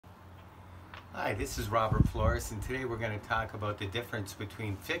Hi, this is Robert Flores, and today we're going to talk about the difference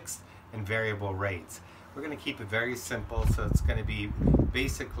between fixed and variable rates. We're going to keep it very simple, so it's going to be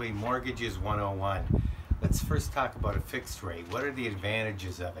basically Mortgages 101. Let's first talk about a fixed rate. What are the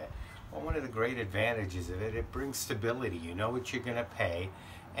advantages of it? Well, one of the great advantages of it, it brings stability. You know what you're going to pay,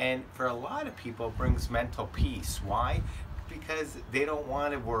 and for a lot of people, it brings mental peace. Why? Because they don't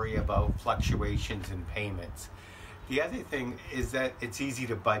want to worry about fluctuations in payments. The other thing is that it's easy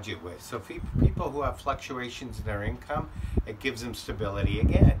to budget with. So for people who have fluctuations in their income, it gives them stability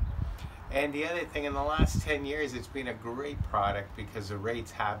again. And the other thing, in the last 10 years, it's been a great product because the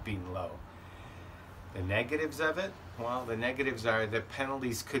rates have been low. The negatives of it, well, the negatives are that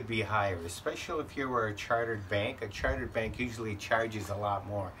penalties could be higher, especially if you were a chartered bank. A chartered bank usually charges a lot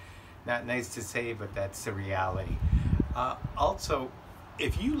more. Not nice to say, but that's the reality. Also,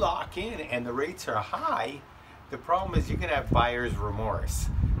 if you lock in and the rates are high, the problem is you can have buyer's remorse.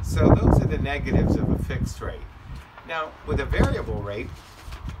 So those are the negatives of a fixed rate. Now, with a variable rate,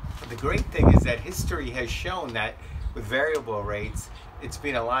 the great thing is that history has shown that with variable rates, it's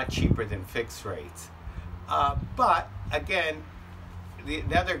been a lot cheaper than fixed rates. But again, the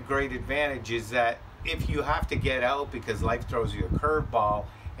other great advantage is that if you have to get out because life throws you a curveball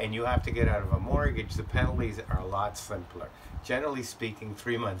and you have to get out of a mortgage, the penalties are a lot simpler. Generally speaking,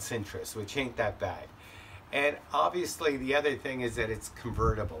 3 months interest, which ain't that bad. And obviously the other thing is that it's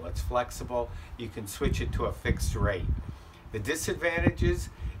convertible, it's flexible, you can switch it to a fixed rate. The disadvantages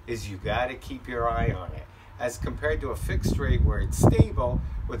is you got to keep your eye on it. As compared to a fixed rate where it's stable,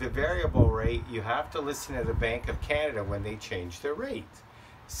 with a variable rate, you have to listen to the Bank of Canada when they change their rate.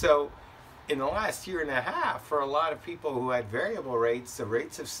 So in the last year and a half, for a lot of people who had variable rates, the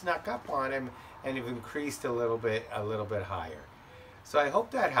rates have snuck up on them and have increased a little bit higher. So I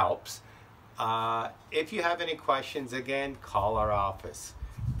hope that helps. If you have any questions, again, call our office.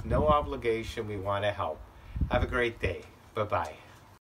 No obligation, we want to help. Have a great day. Bye-bye.